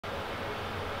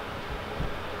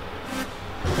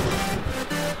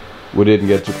we didn't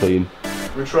get to clean.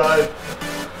 We tried.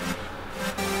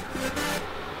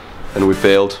 And we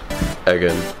failed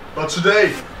again. But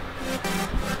today,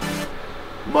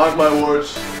 mark my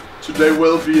words, today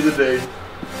will be the day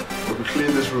where we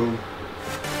clean this room.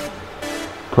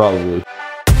 Probably.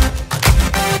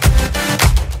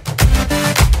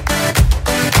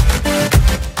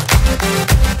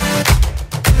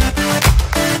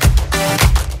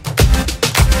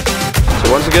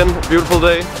 So once again, beautiful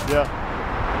day. Yeah.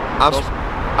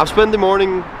 I've spent the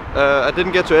morning, I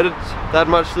didn't get to edit that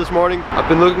much this morning. I've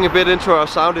been looking a bit into our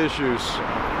sound issues.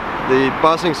 The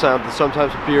buzzing sound that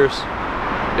sometimes appears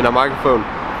in our microphone.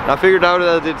 And I figured out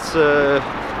that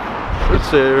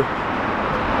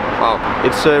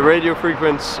it's radio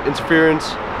frequency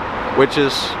interference, which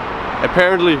is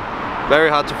apparently very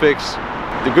hard to fix.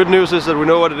 The good news is that we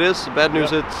know what it is. The bad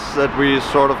news is that we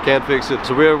sort of can't fix it.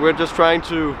 So we're just trying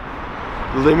to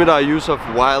limit our use of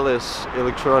wireless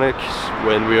electronics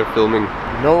when we are filming.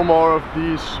 No more of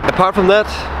these. Apart from that,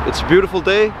 it's a beautiful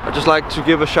day. I'd just like to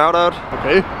give a shout out.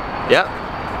 Okay. Yeah,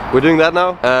 we're doing that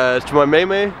now. It's to my Mei,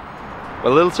 my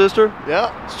little sister.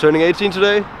 Yeah. It's turning 18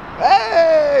 today.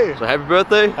 Hey! So happy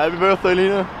birthday. Happy birthday,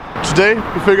 Lina. Today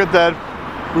we figured that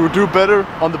we would do better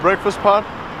on the breakfast part.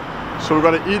 So we're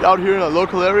gonna eat out here in a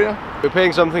local area. We're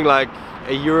paying something like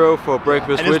 €1 for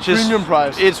breakfast, and which it's is premium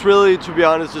price. It's really, to be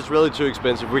honest, it's really too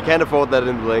expensive. We can't afford that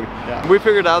in the link. Yeah. We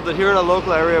figured out that here in our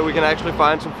local area we can actually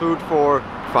find some food for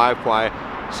 5 kwai.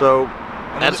 So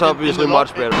that's obviously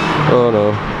much better. Oh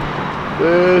no.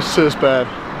 This is bad.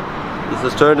 This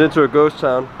has turned into a ghost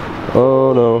town.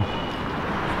 Oh no.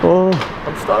 Oh.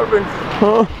 I'm starving.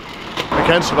 Oh. I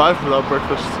can't survive without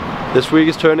breakfast. This week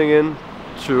is turning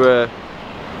into a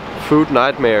food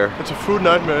nightmare. It's a food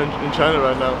nightmare in China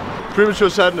right now. Premature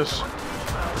sadness.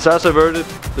 The SARS averted.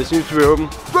 They seem to be open.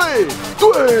 3,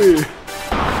 2.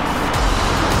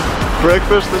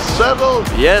 Breakfast is settled.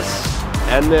 Yes,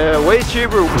 and way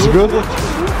cheaper. Is it good?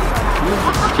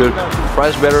 Good.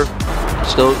 Price better.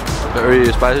 Still very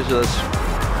spicy, so that's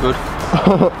good.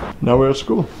 Now we're at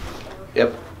school.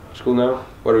 Yep. School now.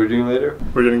 What are we doing later?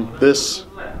 We're getting this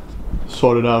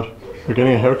sorted out. We're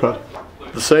getting a haircut.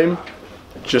 The same,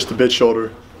 just a bit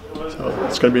shorter. So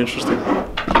it's gonna be interesting.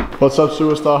 What's up,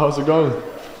 superstar? How's it going?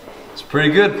 It's pretty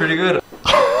good, pretty good.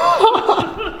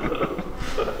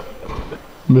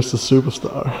 Mr.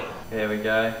 Superstar. Here we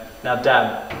go. Now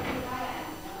dab.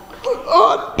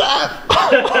 Oh, dab!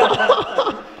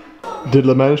 Did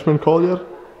the management call yet?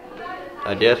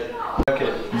 Not yet.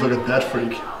 Okay. Look at that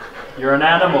freak. You're an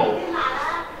animal.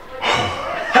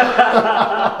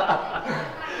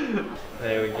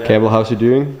 There we go. Campbell, how's he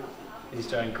doing? He's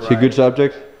doing great. Is he a good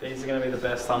subject? These are going to be the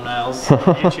best thumbnails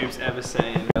YouTube's ever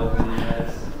seen.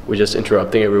 We're just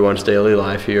interrupting everyone's daily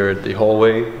life here at the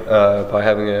hallway by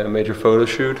having a major photo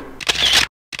shoot.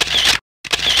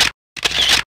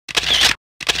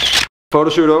 Photo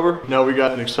shoot over? Now we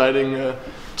got an exciting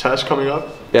task coming up.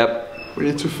 Yep. We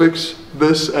need to fix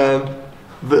this and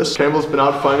this. Campbell's been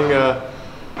out finding a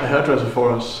hairdresser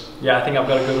for us. Yeah, I think I've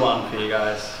got a good one for you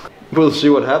guys. We'll see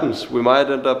what happens. We might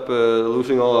end up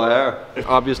losing all our hair.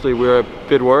 Obviously, we're a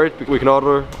bit worried. We can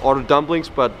order dumplings,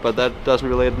 but that doesn't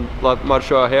relate much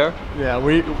to our hair. Yeah,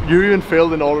 you even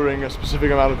failed in ordering a specific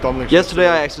amount of dumplings. Yesterday,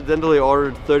 I accidentally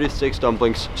ordered 36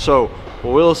 dumplings. So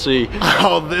we'll see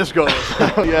how this goes.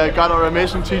 Yeah, got our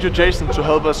amazing teacher Jason to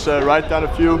help us write down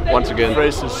a few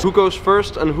phrases. Who goes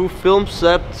first and who films?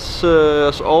 That's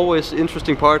as always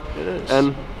interesting part. It is.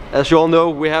 And as you all know,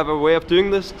 we have a way of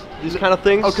doing these kind of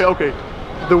things. Okay.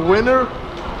 The winner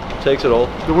takes it all.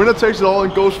 The winner takes it all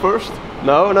and goes first?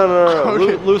 No.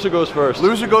 Okay. Loser goes first.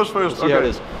 Loser goes first. See how it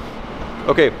is.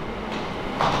 Okay. 1,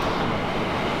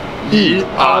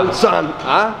 2, 3.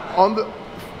 On the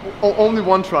only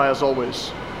one try as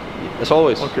always. As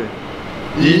always. Okay.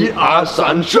 1, 2,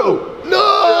 3, show.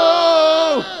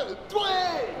 No!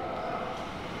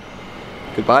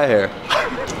 Goodbye, hair.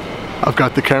 I've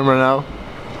got the camera now.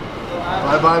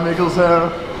 Bye Mikkel's hair.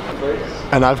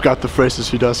 And I've got the phrases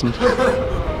he doesn't.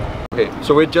 Okay,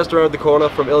 so we're just around the corner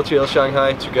from LTL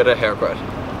Shanghai to get a haircut.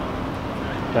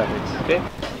 Okay.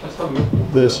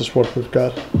 This is what we've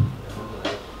got.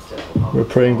 We're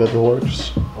praying that it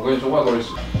works.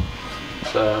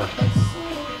 A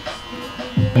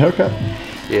haircut?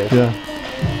 Yeah.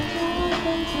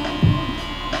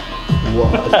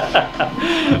 Wow.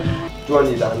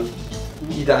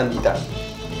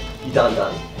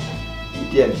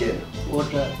 我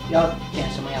这要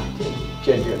剪什么呀？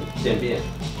渐变。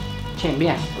渐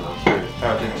变。还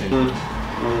有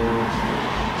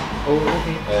OK。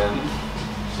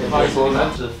发说呢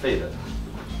是废的。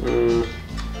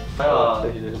还有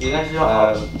应该是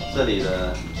要这里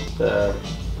的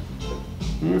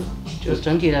就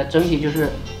整体就是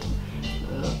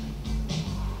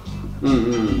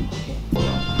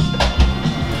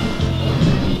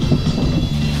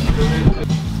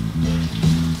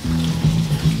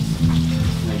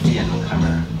一眼能看出来，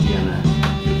原来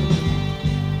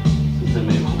是真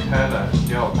没有开了，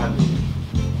挺好看的。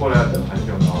过来等很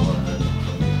久，然后。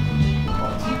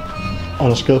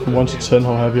On a scale from 1 to 10,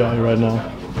 how happy are you right now?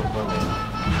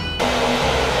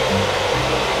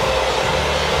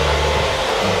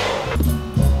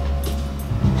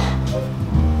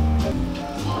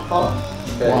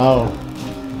 Okay. Wow.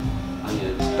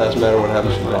 Doesn't matter what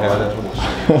happens to my hair.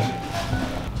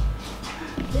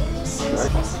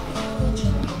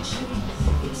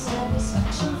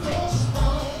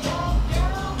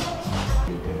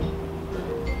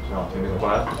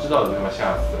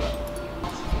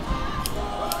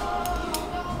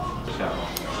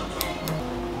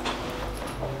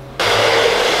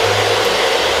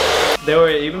 There were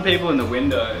even people in the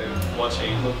window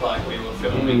watching. It looked like we were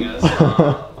filming a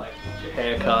like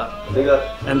haircut,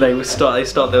 and they were they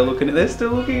stopped. They were looking at. They're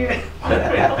still looking at.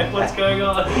 Like, what's going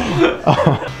on?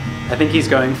 I think he's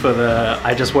going for the.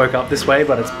 I just woke up this way,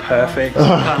 but it's perfect.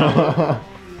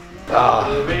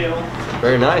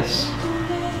 Very nice.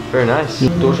 Very nice.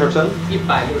 多少钱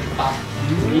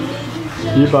168。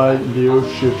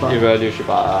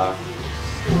 168.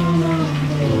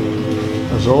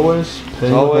 As always,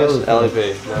 As always,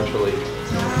 Alipay, naturally.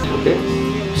 Okay,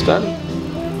 it's done.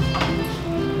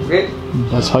 Okay.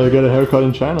 That's how you get a haircut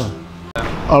in China.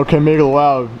 Okay, Miguel,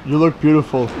 wow, you look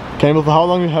beautiful. Campbell, how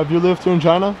long have you lived here in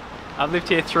China? I've lived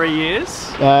here 3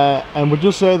 years. And would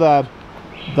you say that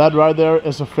right there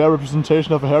is a fair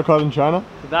representation of a haircut in China?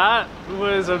 That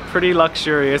was a pretty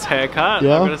luxurious haircut,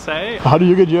 Yeah? I'm gonna say. How do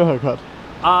you get your haircut?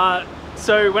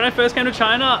 So when I first came to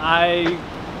China,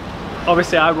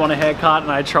 obviously I want a haircut,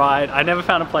 and I never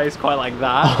found a place quite like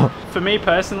that. For me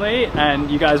personally, and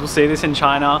you guys will see this in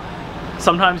China,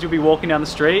 sometimes you'll be walking down the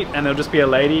street and there'll just be a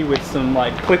lady with some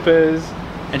like clippers,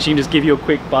 and she can just give you a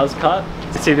quick buzz cut.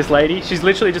 You see this lady? She's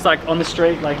literally just like on the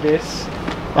street like this.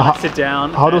 Sit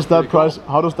down. How does that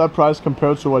price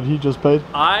compare to what he just paid?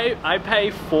 I pay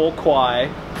 4 kwai.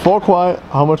 4 kwai.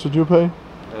 How much did you pay?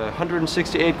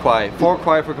 168 kwai. 4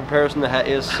 kwai for comparison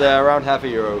is around half a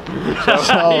euro.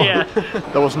 So, Yeah.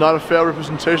 that was not a fair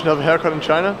representation of a haircut in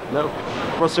China? No,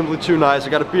 it was simply too nice. I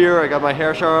got a beer, I got my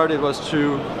hair short, it was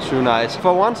too nice.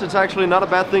 For once, it's actually not a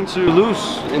bad thing to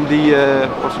lose in the,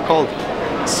 what's it called?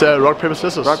 It's rock, paper,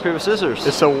 scissors. Rock, paper, scissors.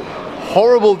 It's a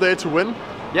horrible day to win.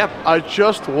 Yep. I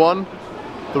just won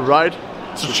the right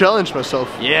to challenge myself.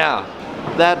 Yeah,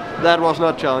 that was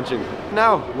not challenging.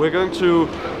 Now, we're going to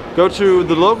go to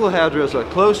the local hairdresser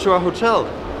close to our hotel.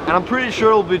 And I'm pretty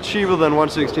sure it'll be cheaper than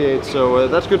 168, so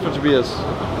that's good for Tobias.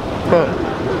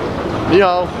 Ni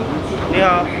hao.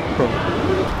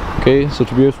 Okay, so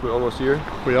Tobias, we're almost here.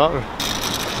 We are.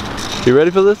 You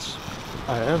ready for this?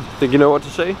 I am. Think you know what to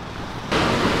say?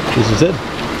 This is it.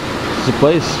 This is the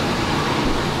place.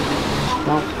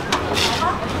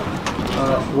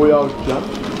 We are done.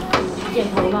 剪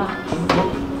头了。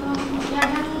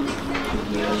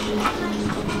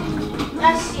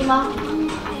要洗吗？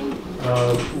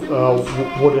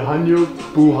我的汉语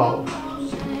不好。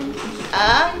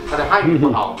他的汉语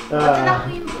不好。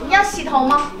你要洗头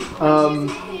吗？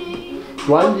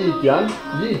短一点，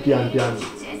一点点。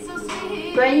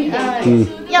短一点。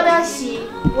要不要洗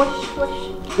？wash。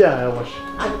Yeah, wash.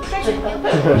 啊，谢谢。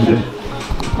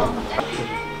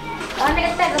然后那个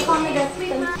袋子放那个灯。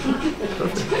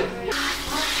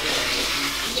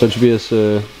 So Tobias,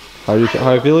 how are you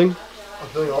feeling? I'm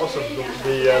feeling awesome.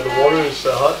 The water is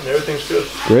hot and everything's good.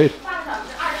 Great.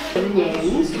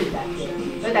 5岁大概，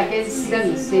我大概是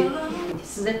42岁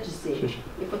，40几岁，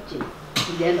也不紧，现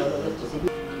在老几岁。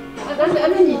但是俺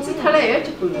们儿子他来也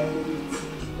就不来。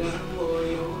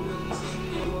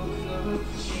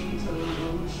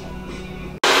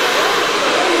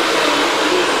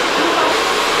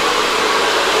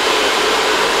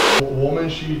我们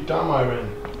是丹麦人。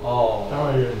哦。丹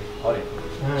麦人。好的。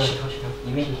洗头，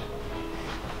里面。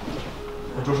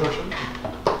多少钱？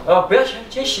不要钱，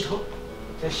先洗头。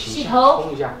 洗头，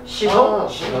冲一下，洗头，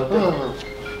洗头，对。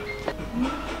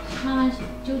慢慢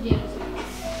纠结。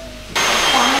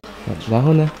然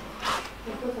后呢?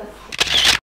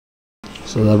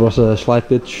 So that was a slight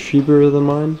bit cheaper than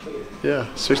mine? Yeah,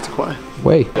 60 kwai.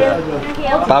 Wait. Bye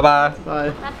bye. Bye.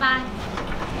 Bye bye.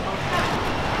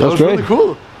 That was great. really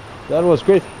cool. That was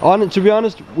great. To be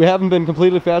honest, we haven't been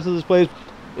completely fast at this place.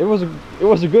 It was a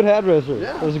good hairdresser.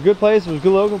 Yeah. It was a good place. It was a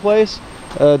good local place.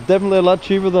 Definitely a lot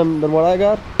cheaper than what I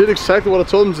got. Did exactly what I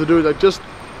told him to do. Like just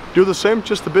do the same,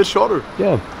 just a bit shorter.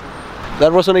 Yeah.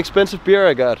 That was an expensive beer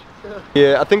I got.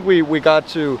 Yeah, I think we got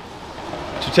to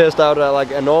test out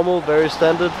like a normal, very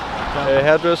standard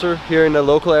hairdresser here in the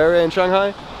local area in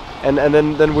Shanghai. And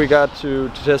then we got to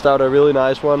test out a really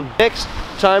nice one. Next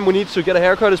time we need to get a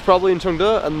haircut is probably in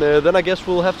Chengde, and then I guess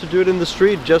we'll have to do it in the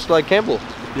street, just like Campbell.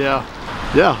 Yeah.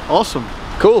 Yeah, awesome.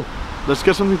 Cool. Let's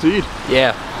get something to eat.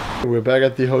 Yeah. We're back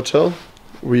at the hotel.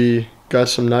 We got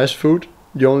some nice food.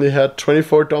 You only had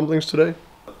 24 dumplings today.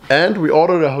 And we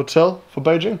ordered a hotel for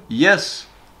Beijing. Yes.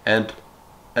 And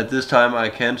at this time I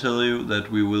can tell you that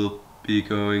we will be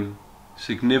going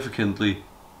significantly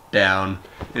down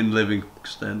in living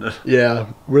standard. Yeah,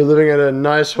 we're living at a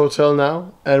nice hotel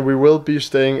now, and we will be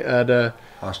staying at a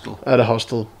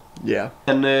hostel. Yeah.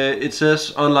 And it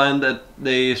says online that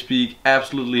they speak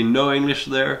absolutely no English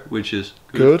there, which is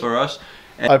good for us.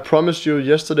 And I promised you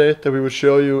yesterday that we would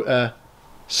show you a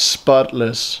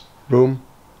spotless room.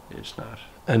 It's not.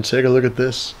 And take a look at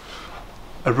this.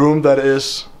 A room that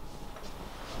is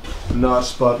not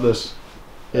spotless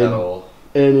at all.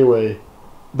 Anyway.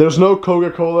 There's no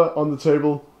Coca-Cola on the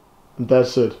table, and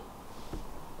that's it.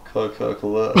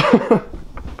 Coca-Cola.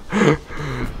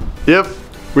 Yep,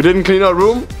 we didn't clean our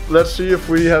room. Let's see if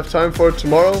we have time for it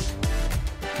tomorrow.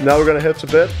 Now we're gonna head to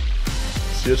bed.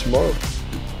 See you tomorrow.